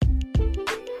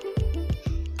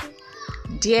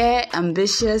Dear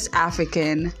ambitious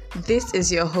African, this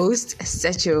is your host,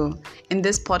 Secho. In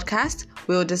this podcast,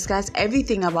 we'll discuss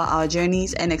everything about our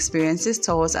journeys and experiences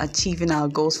towards achieving our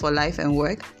goals for life and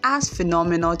work as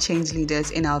phenomenal change leaders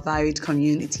in our varied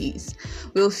communities.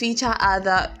 We'll feature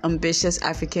other ambitious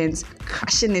Africans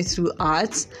crushing it through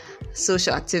arts,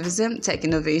 social activism, tech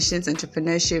innovations,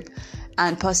 entrepreneurship,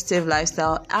 and positive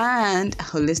lifestyle and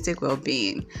holistic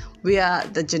well-being. We are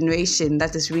the generation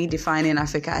that is redefining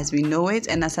Africa as we know it,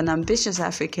 and as an ambitious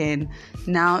African,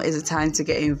 now is the time to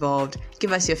get involved.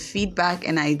 Give us your feedback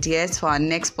and ideas for our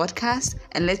next podcast,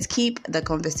 and let's keep the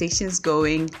conversations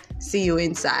going. See you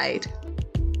inside.